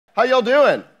How y'all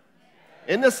doing?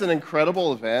 Isn't this an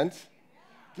incredible event?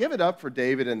 Give it up for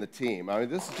David and the team. I mean,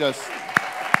 this is just...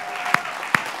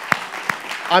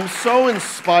 I'm so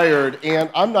inspired, and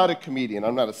I'm not a comedian.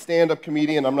 I'm not a stand-up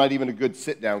comedian. I'm not even a good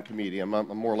sit-down comedian.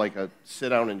 I'm more like a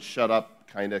sit-down-and-shut-up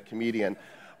kind of comedian.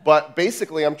 But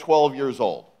basically, I'm 12 years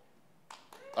old.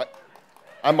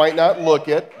 I might not look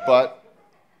it, but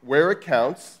where it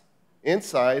counts,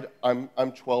 inside, I'm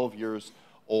 12 years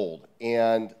old,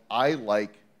 and I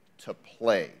like to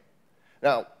play.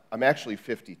 Now, I'm actually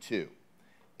 52,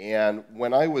 and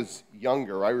when I was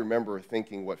younger, I remember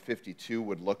thinking what 52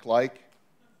 would look like,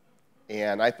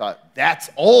 and I thought, that's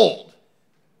old.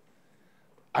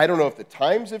 I don't know if the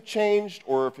times have changed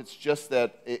or if it's just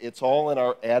that it's all in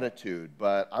our attitude,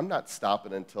 but I'm not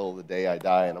stopping until the day I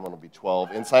die, and I'm going to be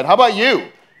 12 inside. How about you?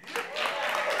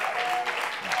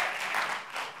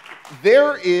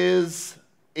 There is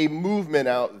a movement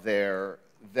out there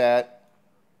that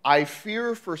I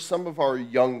fear for some of our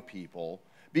young people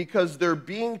because they're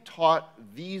being taught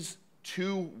these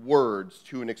two words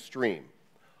to an extreme: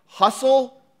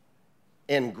 hustle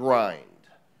and grind.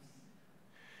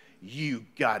 You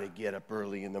gotta get up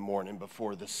early in the morning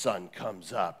before the sun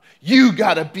comes up. You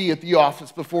gotta be at the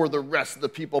office before the rest of the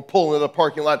people pull into the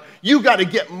parking lot. You gotta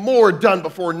get more done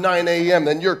before 9 a.m.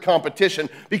 than your competition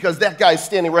because that guy's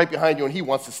standing right behind you and he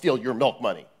wants to steal your milk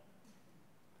money.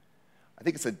 I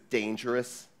think it's a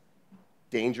dangerous,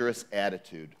 dangerous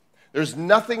attitude. There's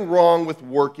nothing wrong with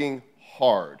working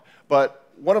hard, but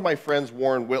one of my friends,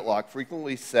 Warren Whitlock,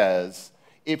 frequently says,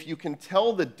 if you can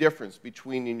tell the difference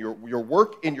between your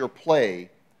work and your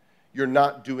play, you're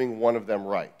not doing one of them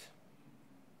right.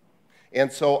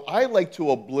 And so I like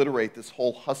to obliterate this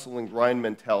whole hustle and grind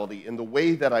mentality in the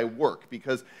way that I work,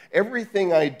 because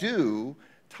everything I do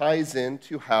ties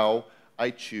into how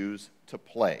I choose to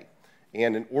play.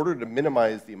 And in order to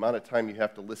minimize the amount of time you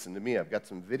have to listen to me, I've got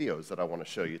some videos that I want to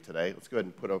show you today. Let's go ahead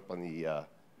and put up on the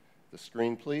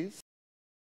screen, please.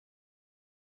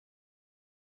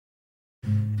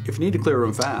 If you need to clear a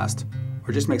room fast,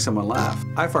 or just make someone laugh,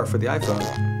 iFart for the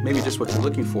iPhone may be just what you're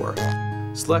looking for.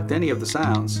 Select any of the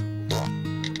sounds.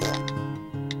 Click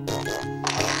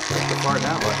the fart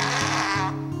now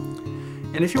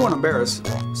button. And if you want to embarrass,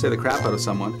 say the crap out of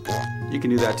someone, you can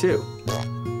do that too.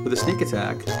 With a sneak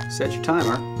attack, set your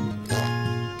timer,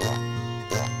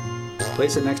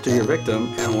 place it next to your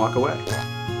victim, and walk away.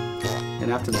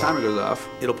 And after the timer goes off,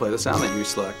 it'll play the sound that you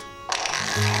select.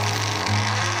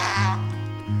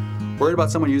 Worried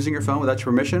about someone using your phone without your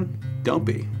permission? Don't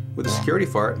be. With a security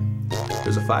fart,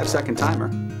 there's a 5-second timer.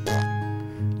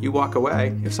 You walk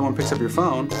away, if someone picks up your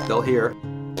phone, they'll hear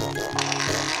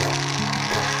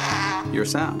your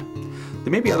sound.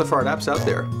 There may be other fart apps out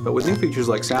there, but with new features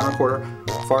like Sound Recorder,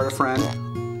 Fart a Friend,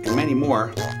 and many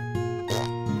more,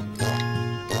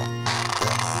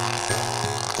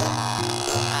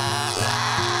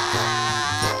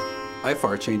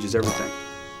 iFart changes everything.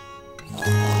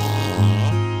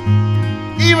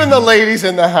 Even the ladies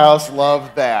in the house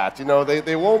love that. You know,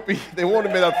 they won't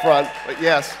admit up front, but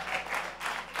yes.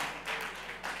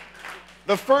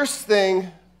 The first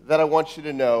thing that I want you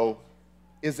to know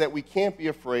is that we can't be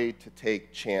afraid to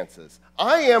take chances.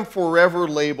 I am forever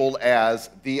labeled as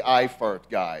the iFart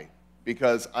guy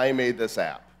because I made this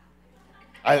app.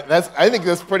 I think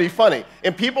that's pretty funny.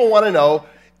 And people want to know,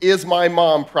 is my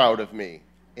mom proud of me?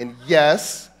 And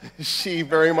yes, she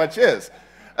very much is.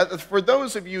 For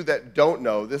those of you that don't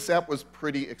know, this app was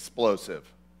pretty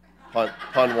explosive. Pun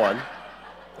one.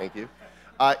 Thank you.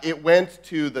 It went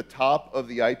to the top of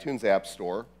the iTunes App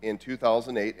Store in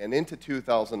 2008, and into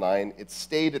 2009, it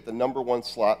stayed at the #1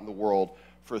 slot in the world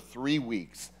for 3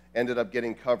 weeks. Ended up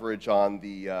getting coverage on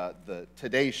the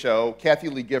Today Show. Kathy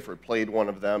Lee Gifford played one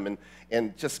of them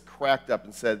and just cracked up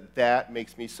and said, "That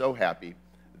makes me so happy.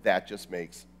 That just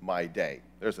makes my day."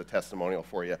 There's a testimonial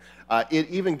for you. It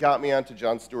even got me onto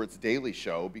Jon Stewart's Daily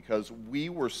Show because we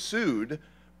were sued,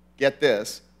 get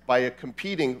this, by a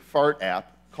competing fart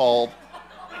app called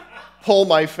Pull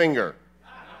My Finger.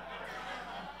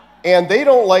 And they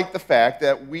don't like the fact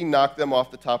that we knocked them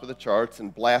off the top of the charts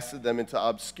and blasted them into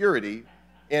obscurity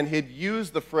and had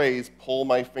used the phrase pull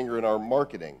my finger in our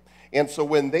marketing. And so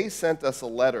when they sent us a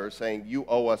letter saying you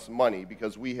owe us money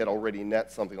because we had already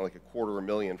net something like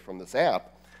 $250,000 from this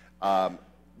app,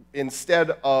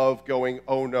 instead of going,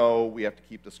 oh no, we have to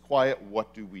keep this quiet,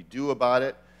 what do we do about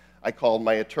it? I called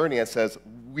my attorney and says,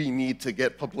 we need to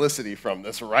get publicity from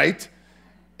this, right?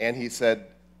 And he said,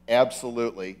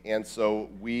 absolutely. And so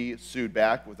we sued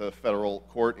back with a federal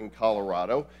court in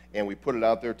Colorado, and we put it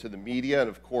out there to the media, and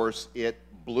of course it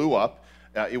blew up.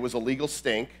 It was a legal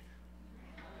stink.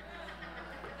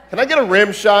 Can I get a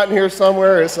rim shot in here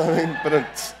somewhere or something?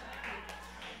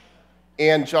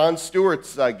 And Jon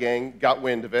Stewart's gang got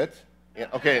wind of it. Yeah,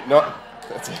 okay, no,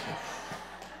 that's it.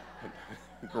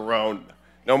 Groan.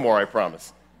 No more, I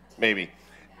promise. Maybe.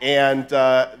 And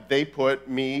they put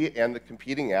me and the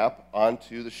competing app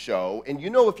onto the show. And you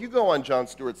know, if you go on Jon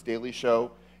Stewart's Daily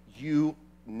Show, you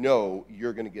know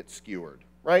you're going to get skewered,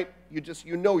 right?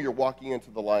 You know you're walking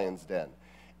into the lion's den.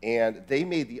 And they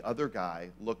made the other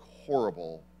guy look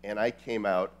horrible, and I came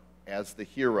out as the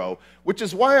hero, which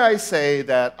is why I say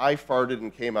that I farted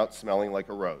and came out smelling like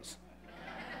a rose.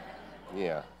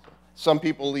 Yeah. Some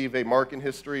people leave a mark in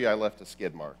history. I left a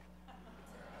skid mark.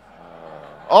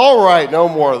 All right, no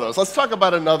more of those. Let's talk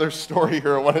about another story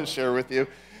here I want to share with you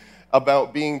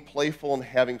about being playful and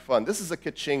having fun. This is a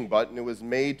ka-ching button. It was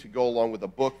made to go along with a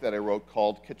book that I wrote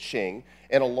called Ka-ching,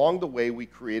 and along the way we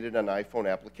created an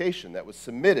iPhone application that was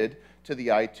submitted to the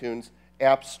iTunes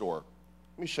App Store.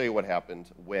 Let me show you what happened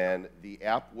when the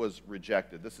app was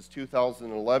rejected. This is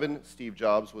 2011. Steve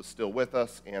Jobs was still with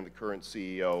us and the current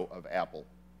CEO of Apple.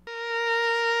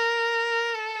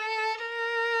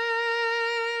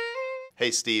 Hey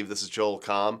Steve, this is Joel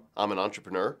Comm. I'm an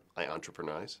entrepreneur. I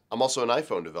entrepreneurs. I'm also an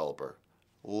iPhone developer.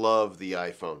 Love the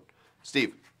iPhone.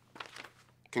 Steve,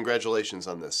 congratulations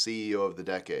on this, CEO of the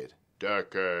decade.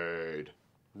 Decade.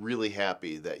 Really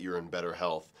happy that you're in better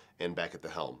health and back at the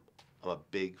helm. I'm a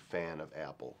big fan of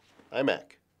Apple.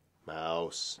 iMac.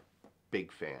 Mouse.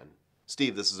 Big fan.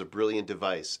 Steve, this is a brilliant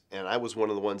device, and I was one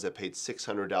of the ones that paid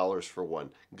 $600 for one.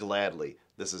 Gladly.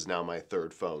 This is now my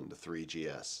third phone, the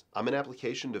 3GS. I'm an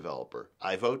application developer.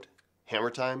 iVote, Hammer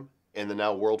Time, and the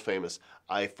now world-famous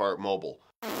iFart Mobile.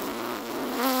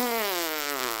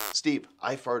 Steve,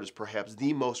 iFart is perhaps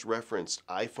the most referenced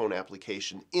iPhone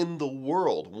application in the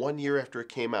world. 1 year after it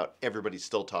came out, everybody's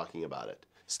still talking about it.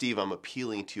 Steve, I'm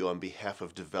appealing to you on behalf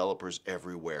of developers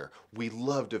everywhere. We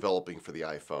love developing for the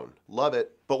iPhone. Love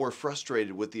it, but we're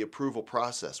frustrated with the approval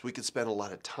process. We could spend a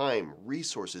lot of time,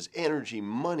 resources, energy,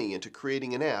 money into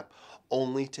creating an app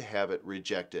only to have it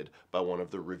rejected by one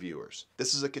of the reviewers.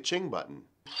 This is a ka-ching button.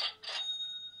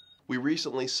 We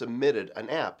recently submitted an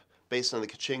app based on the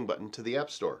ka-ching button to the App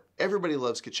Store. Everybody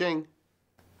loves ka-ching.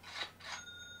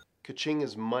 Ka-ching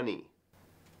is money.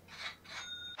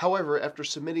 However, after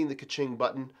submitting the ka-ching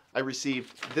button, I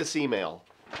received this email.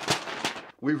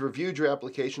 We've reviewed your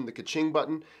application, the ka-ching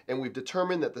button, and we've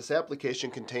determined that this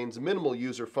application contains minimal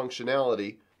user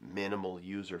functionality,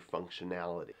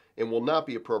 and will not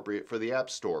be appropriate for the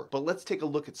App Store. But let's take a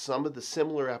look at some of the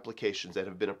similar applications that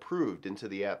have been approved into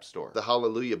the App Store. The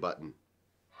Hallelujah button.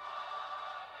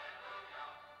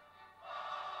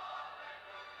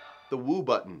 The Woo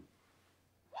button.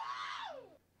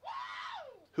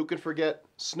 Who could forget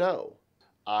snow?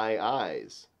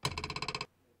 Eyes.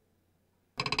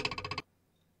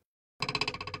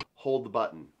 Hold the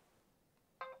button.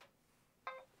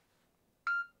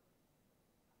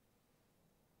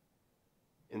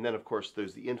 And then, of course,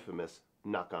 there's the infamous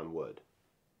knock on wood.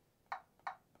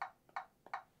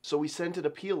 So we sent an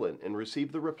appeal in and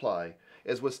received the reply.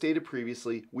 As was stated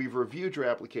previously, we've reviewed your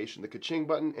application, the ka-ching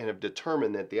button, and have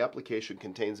determined that the application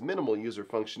contains minimal user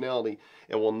functionality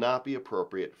and will not be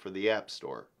appropriate for the App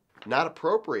Store. Not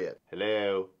appropriate.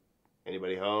 Hello?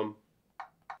 Anybody home?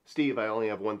 Steve, I only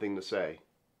have one thing to say.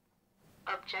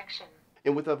 Objection.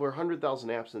 And with over 100,000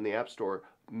 apps in the App Store,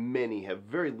 many have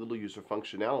very little user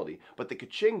functionality, but the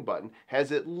ka-ching button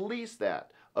has at least that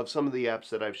of some of the apps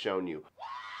that I've shown you.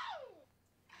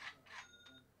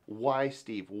 Why,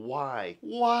 Steve? Why?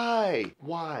 Why?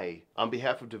 Why? On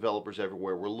behalf of developers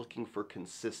everywhere, we're looking for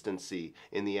consistency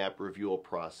in the app review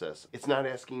process. It's not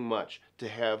asking much to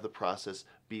have the process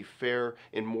be fair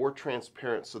and more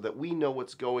transparent so that we know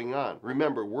what's going on.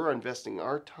 Remember, we're investing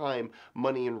our time,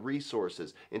 money, and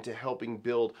resources into helping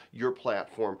build your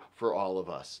platform for all of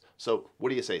us. So, what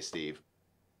do you say, Steve?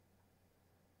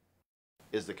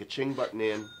 Is the ka-ching button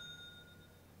in?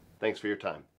 Thanks for your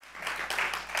time.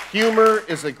 Humor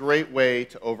is a great way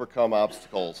to overcome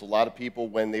obstacles. A lot of people,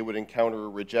 when they would encounter a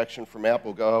rejection from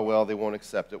Apple, go, oh, well, they won't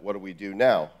accept it. What do we do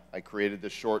now? I created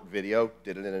this short video,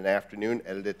 did it in an afternoon,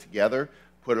 edited it together,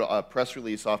 put a press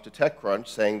release off to TechCrunch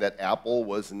saying that Apple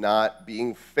was not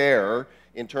being fair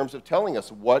in terms of telling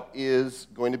us what is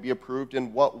going to be approved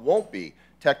and what won't be.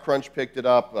 TechCrunch picked it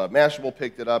up, Mashable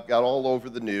picked it up, got all over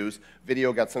the news.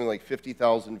 Video got something like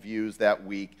 50,000 views that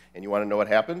week. And you want to know what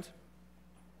happened?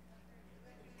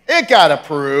 It got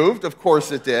approved, of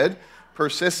course it did.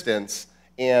 Persistence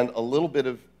and a little bit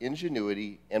of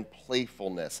ingenuity and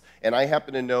playfulness. And I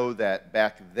happen to know that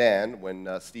back then, when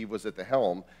Steve was at the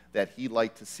helm, that he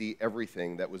liked to see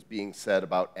everything that was being said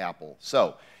about Apple.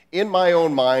 So in my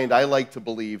own mind, I like to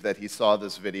believe that he saw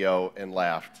this video and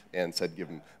laughed and said give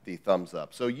him the thumbs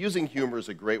up. So using humor is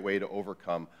a great way to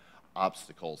overcome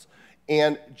obstacles.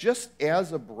 And just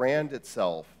as a brand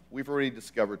itself, we've already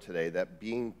discovered today that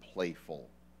being playful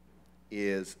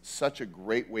is such a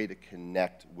great way to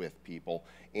connect with people.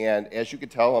 And as you can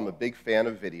tell, I'm a big fan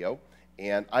of video.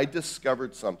 And I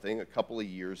discovered something a couple of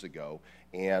years ago,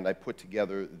 and I put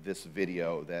together this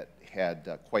video that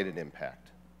had quite an impact.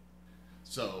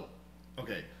 So,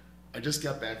 okay, I just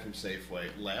got back from Safeway.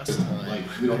 Last time,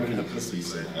 we don't have enough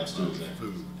cookies in the house, do we?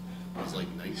 food was like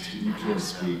 19 You can't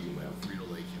speak, when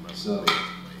Frito-Lay came out So, with baked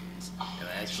Lays. And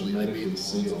I actually made the world's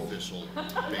sealed. official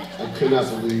baked I could not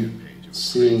Lays believe fan page. It was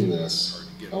seeing crazy. this. Hard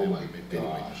to get Oh them. my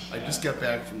Anyway, gosh. I just got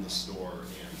back from the store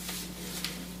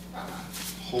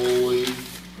Holy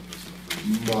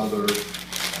mother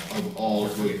of all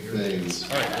good things.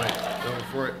 all right, wait. No,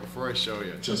 before I show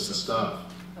you. Just the stuff.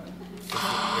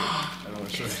 I don't want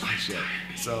to show you my shit.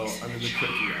 So I'm in the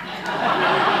cookie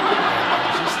aisle.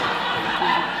 It's just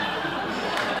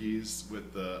like cookies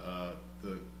with the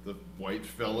white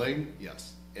filling,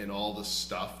 yes, and all the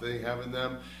stuff they have in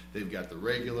them. They've got the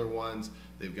regular ones.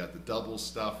 They've got the double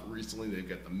stuff. Recently, they've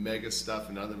got the mega stuff,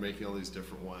 and now they're making all these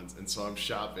different ones. And so I'm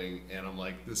shopping, and I'm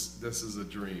like, this is a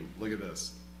dream. Look at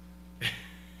this.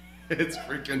 It's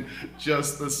freaking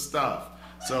just the stuff.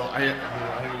 So I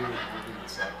haven't even opened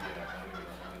this up yet. I don't even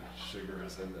know how much sugar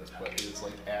is in this, but it's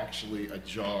like actually a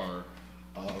jar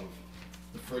of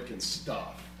the freaking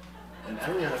stuff. And I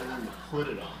don't know what to put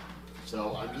it on.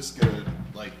 So I'm just gonna,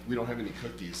 like, we don't have any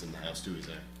cookies in the house, do we,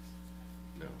 Zach?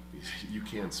 No, you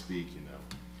can't speak, you know.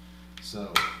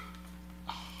 So,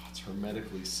 it's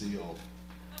hermetically sealed.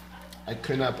 I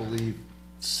could not believe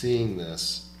seeing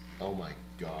this. Oh my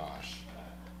gosh.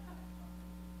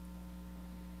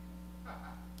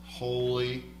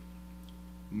 Holy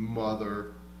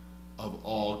mother of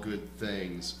all good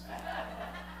things.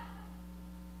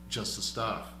 Just the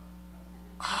stuff.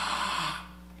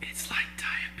 It's like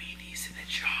diabetes in a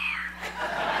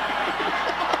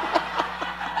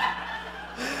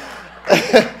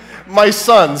jar. My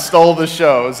son stole the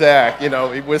show, Zach. You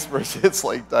know, he whispers, it's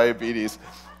like diabetes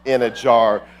in a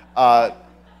jar.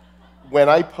 When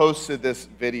I posted this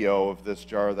video of this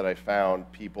jar that I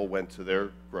found, people went to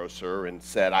their grocer and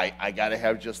said, I got to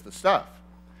have just the stuff.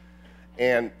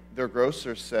 And their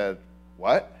grocer said,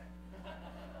 what?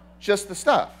 Just the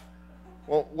stuff.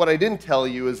 Well, what I didn't tell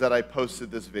you is that I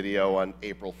posted this video on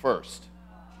April 1st.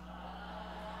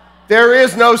 There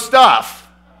is no stuff,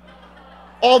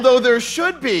 although there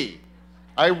should be.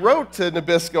 I wrote to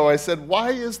Nabisco, I said,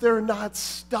 why is there not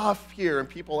stuff here? And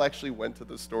people actually went to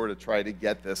the store to try to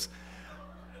get this.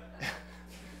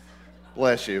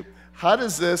 Bless you. How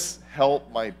does this help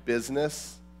my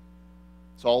business?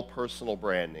 It's all personal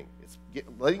branding. It's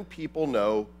letting people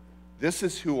know this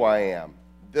is who I am.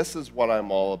 This is what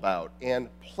I'm all about. And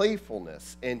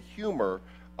playfulness and humor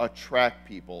attract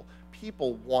people.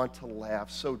 People want to laugh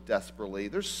so desperately.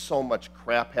 There's so much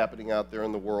crap happening out there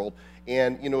in the world.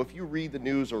 And, you know, if you read the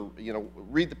news or, you know,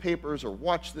 read the papers or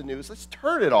watch the news, let's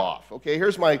turn it off, okay?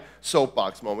 Here's my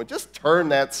soapbox moment. Just turn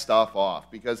that stuff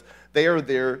off because they are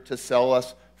there to sell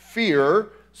us fear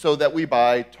so that we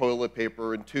buy toilet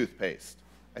paper and toothpaste.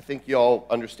 I think you all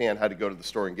understand how to go to the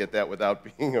store and get that without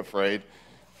being afraid.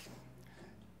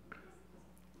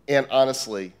 And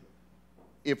honestly,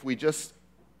 if we just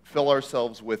fill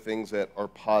ourselves with things that are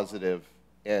positive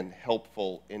and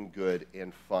helpful and good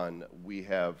and fun, we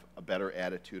have a better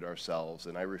attitude ourselves.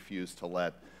 And I refuse to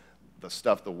let the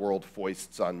stuff the world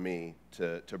foists on me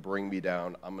to bring me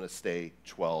down. I'm going to stay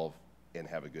 12 and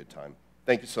have a good time.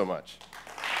 Thank you so much.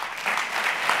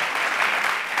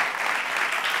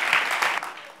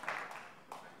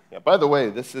 Yeah, by the way,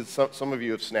 this is some of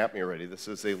you have snapped me already. This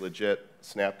is a legit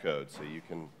snap code, so you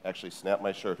can actually snap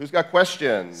my shirt. Who's got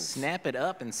questions? Snap it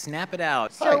up and snap it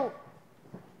out. So,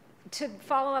 to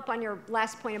follow up on your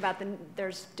last point about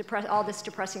there's all this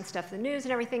depressing stuff in the news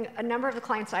and everything, a number of the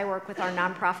clients I work with are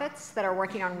nonprofits that are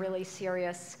working on really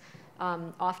serious,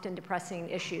 often depressing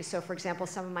issues. So, for example,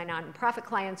 some of my nonprofit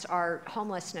clients are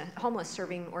homeless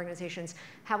serving organizations.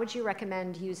 How would you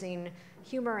recommend using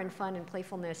humor and fun and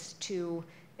playfulness to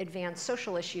advance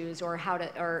social issues, or how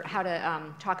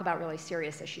to talk about really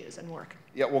serious issues and work?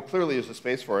 Yeah, well, clearly there's a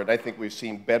space for it. I think we've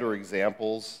seen better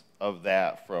examples of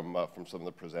that from some of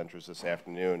the presenters this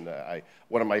afternoon.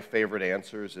 One of my favorite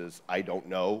answers is I don't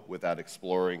know, without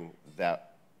exploring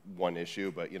that one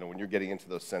issue. But you know, when you're getting into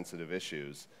those sensitive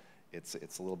issues, it's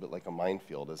a little bit like a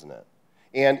minefield, isn't it?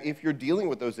 And if you're dealing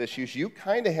with those issues, you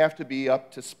kind of have to be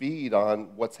up to speed on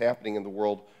what's happening in the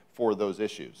world for those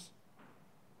issues.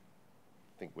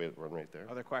 think we had one right there.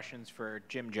 Other questions for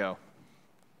Jim Joe?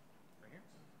 Right here.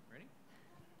 Ready?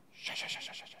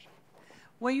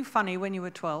 Were you funny when you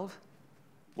were 12?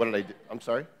 What did I do? I'm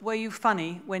sorry? Were you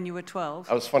funny when you were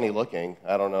 12? I was funny looking.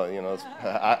 I don't know, you know.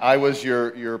 I was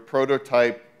your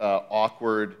prototype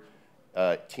awkward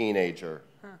teenager.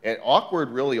 And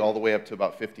awkward really all the way up to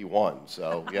about 51,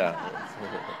 so yeah.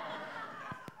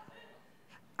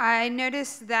 I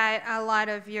noticed that a lot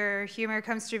of your humor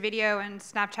comes through video, and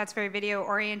Snapchat's very video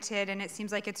oriented, and it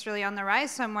seems like it's really on the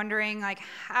rise. So I'm wondering, like,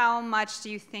 how much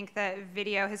do you think that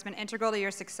video has been integral to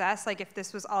your success? Like, if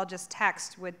this was all just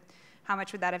text, how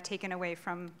much would that have taken away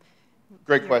from?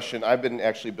 Great question. I've been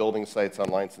actually building sites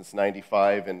online since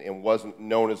 '95 and wasn't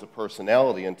known as a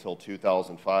personality until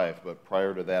 2005. But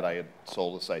prior to that, I had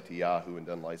sold a site to Yahoo and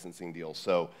done licensing deals.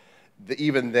 So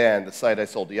even then, the site I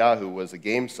sold to Yahoo was a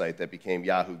game site that became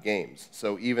Yahoo Games.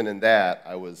 So even in that,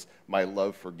 my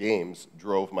love for games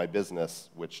drove my business,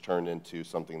 which turned into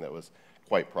something that was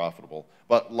quite profitable.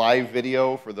 But live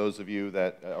video, for those of you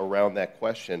that around that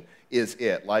question, is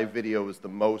it. Live video is the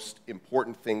most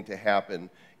important thing to happen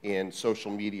in social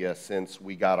media since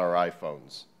we got our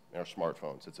iPhones, our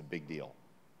smartphones. It's a big deal.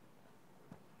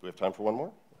 Do we have time for one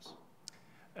more? Yes.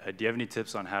 Do you have any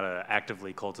tips on how to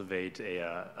actively cultivate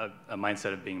a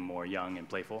mindset of being more young and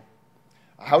playful?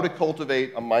 How to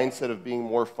cultivate a mindset of being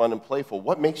more fun and playful.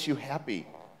 What makes you happy?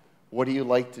 What do you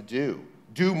like to do?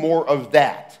 Do more of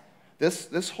that.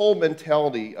 This whole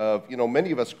mentality of, you know,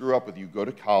 many of us grew up with you go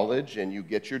to college and you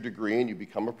get your degree and you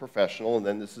become a professional and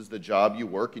then this is the job you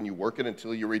work and you work it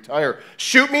until you retire.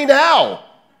 Shoot me now!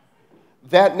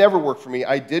 That never worked for me.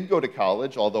 I did go to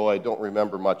college, although I don't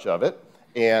remember much of it.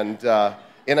 And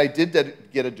I did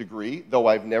get a degree, though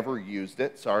I've never used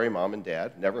it. Sorry, Mom and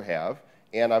Dad, never have.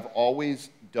 And I've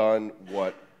always done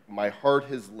what my heart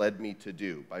has led me to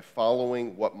do by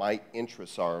following what my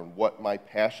interests are and what my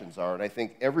passions are. And I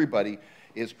think everybody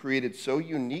is created so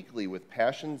uniquely with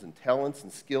passions and talents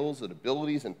and skills and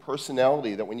abilities and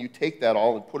personality that when you take that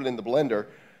all and put it in the blender,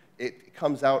 it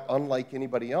comes out unlike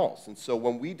anybody else. And so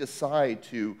when we decide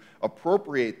to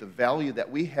appropriate the value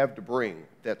that we have to bring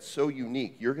that's so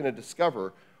unique, you're going to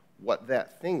discover what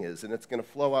that thing is, and it's going to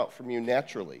flow out from you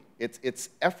naturally. It's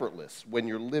effortless when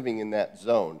you're living in that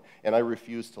zone, and I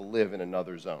refuse to live in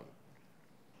another zone.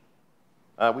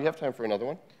 We have time for another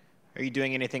one. Are you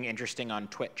doing anything interesting on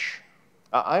Twitch?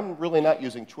 I'm really not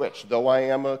using Twitch, though I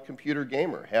am a computer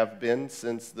gamer, have been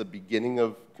since the beginning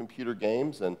of computer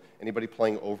games. And anybody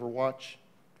playing Overwatch?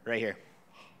 Right here.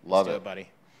 Love Let's do it, buddy.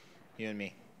 You and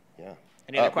me. Yeah.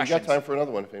 Any other questions? We got time for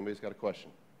another one if anybody's got a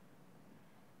question.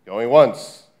 Going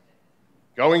once.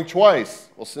 Going twice.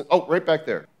 Oh, right back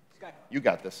there. You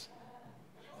got this.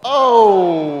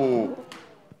 Oh!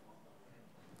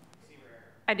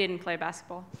 I didn't play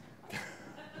basketball.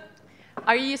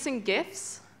 Are you using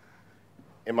GIFs?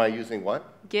 Am I using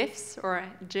what? GIFs or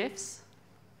GIFs?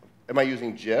 Am I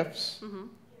using GIFs? Mm-hmm.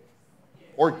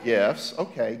 Or GIFs?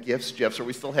 Okay, GIFs, GIFs. Are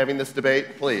we still having this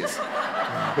debate? Please.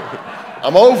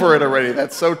 I'm over it already.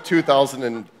 That's so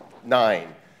 2009.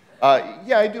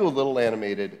 Yeah, I do a little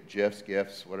animated GIFs,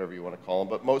 GIFs, whatever you want to call them,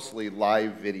 but mostly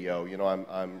live video. You know,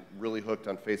 I'm really hooked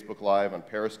on Facebook Live, on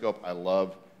Periscope. I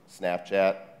love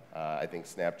Snapchat. I think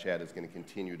Snapchat is going to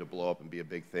continue to blow up and be a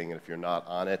big thing, and if you're not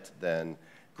on it, then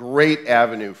great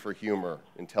avenue for humor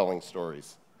in telling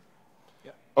stories.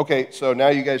 Yep. Okay, so now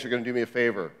you guys are going to do me a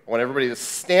favor. I want everybody to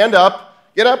stand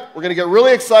up, get up, we're going to get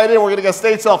really excited, and we're going to get a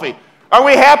state selfie. Are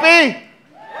we happy?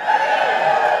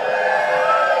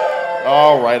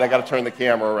 All right, I got to turn the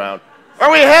camera around.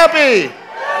 Are we happy?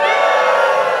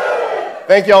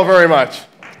 Thank you all very much.